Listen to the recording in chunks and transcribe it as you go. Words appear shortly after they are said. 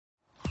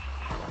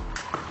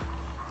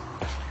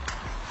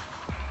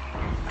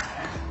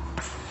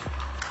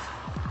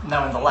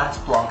Now, in the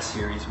last blog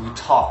series, we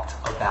talked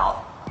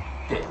about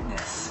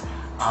fitness,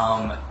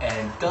 and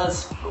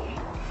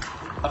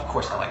of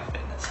course I like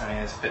fitness. I mean,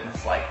 is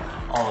fitness like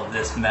all of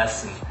this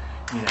mess and,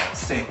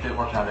 staying fit,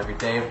 working out every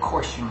day? Of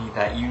course you need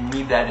that. You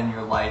need that in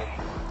your life.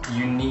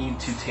 You need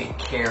to take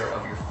care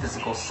of your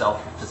physical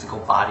self, your physical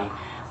body.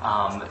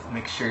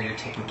 Make sure you're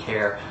taking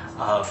care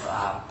of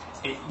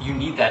it. You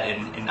need that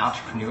in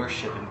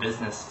entrepreneurship and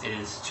business,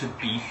 is to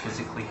be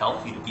physically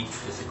healthy, to be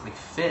physically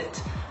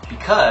fit,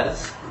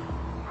 because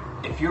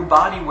if your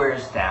body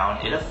wears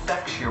down, it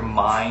affects your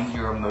mind,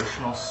 your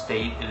emotional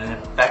state, and it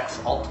affects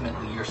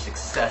ultimately your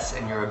success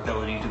and your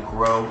ability to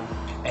grow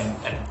and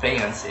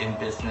advance in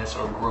business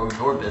or grow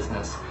your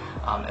business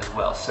as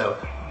well. So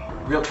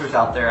realtors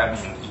out there, I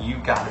mean,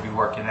 you've got to be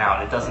working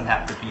out. It doesn't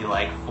have to be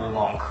like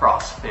full-on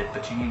CrossFit,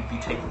 but you need to be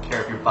taking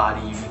care of your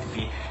body. You need to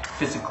be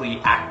physically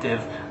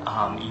active.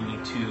 You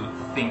need to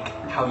think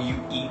how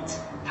you eat,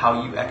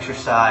 how you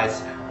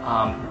exercise,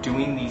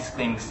 doing these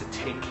things to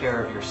take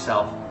care of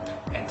yourself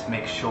and to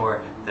make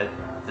sure that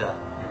the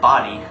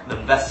body, the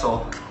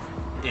vessel,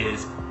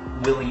 is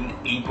willing,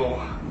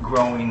 able,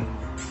 growing,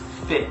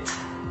 fit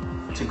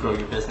to grow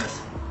your business.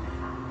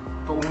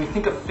 But when we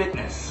think of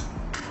fitness,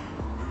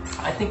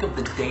 I think of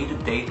the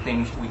day-to-day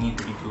things we need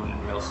to be doing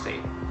in real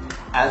estate.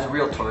 As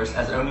realtors,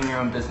 as owning your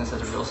own business,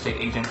 as a real estate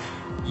agent,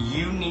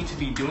 you need to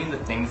be doing the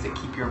things that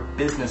keep your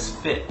business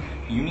fit.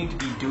 You need to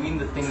be doing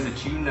the things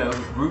that you know,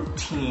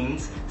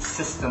 routines,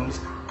 systems,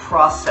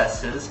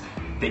 processes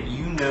that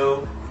you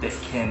know that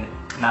can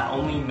not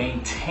only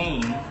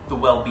maintain the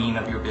well-being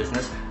of your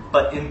business,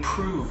 but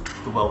improve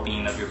the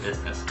well-being of your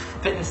business.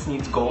 Fitness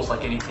needs goals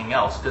like anything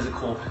else.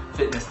 Physical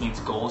fitness needs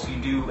goals. You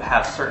do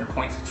have certain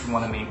points that you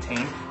want to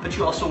maintain, but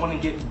you also want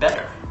to get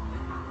better.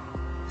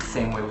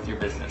 Same way with your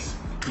business.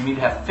 You need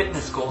to have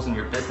fitness goals in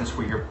your business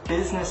where your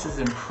business is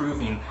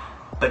improving,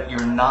 but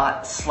you're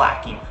not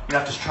slacking. You're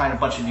not just trying a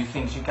bunch of new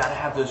things. You've got to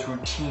have those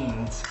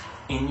routines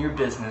in your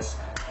business,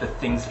 the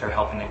things that are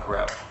helping it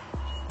grow.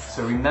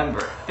 So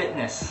remember,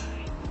 fitness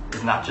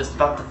is not just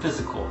about the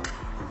physical.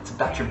 It's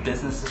about your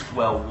business as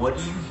well. What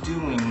are you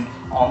doing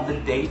on the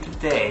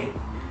day-to-day,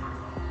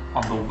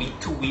 on the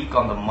week-to-week,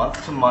 on the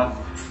month-to-month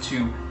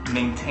to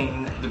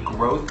maintain the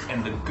growth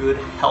and the good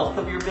health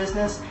of your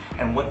business?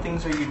 And what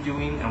things are you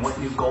doing and what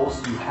new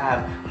goals do you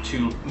have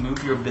to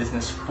move your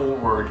business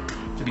forward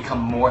to become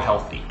more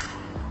healthy,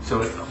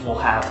 so it will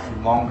have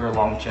longer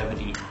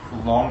longevity,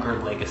 longer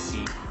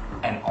legacy,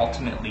 and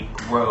ultimately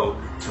grow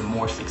to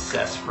more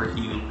success for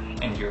you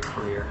and your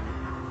career?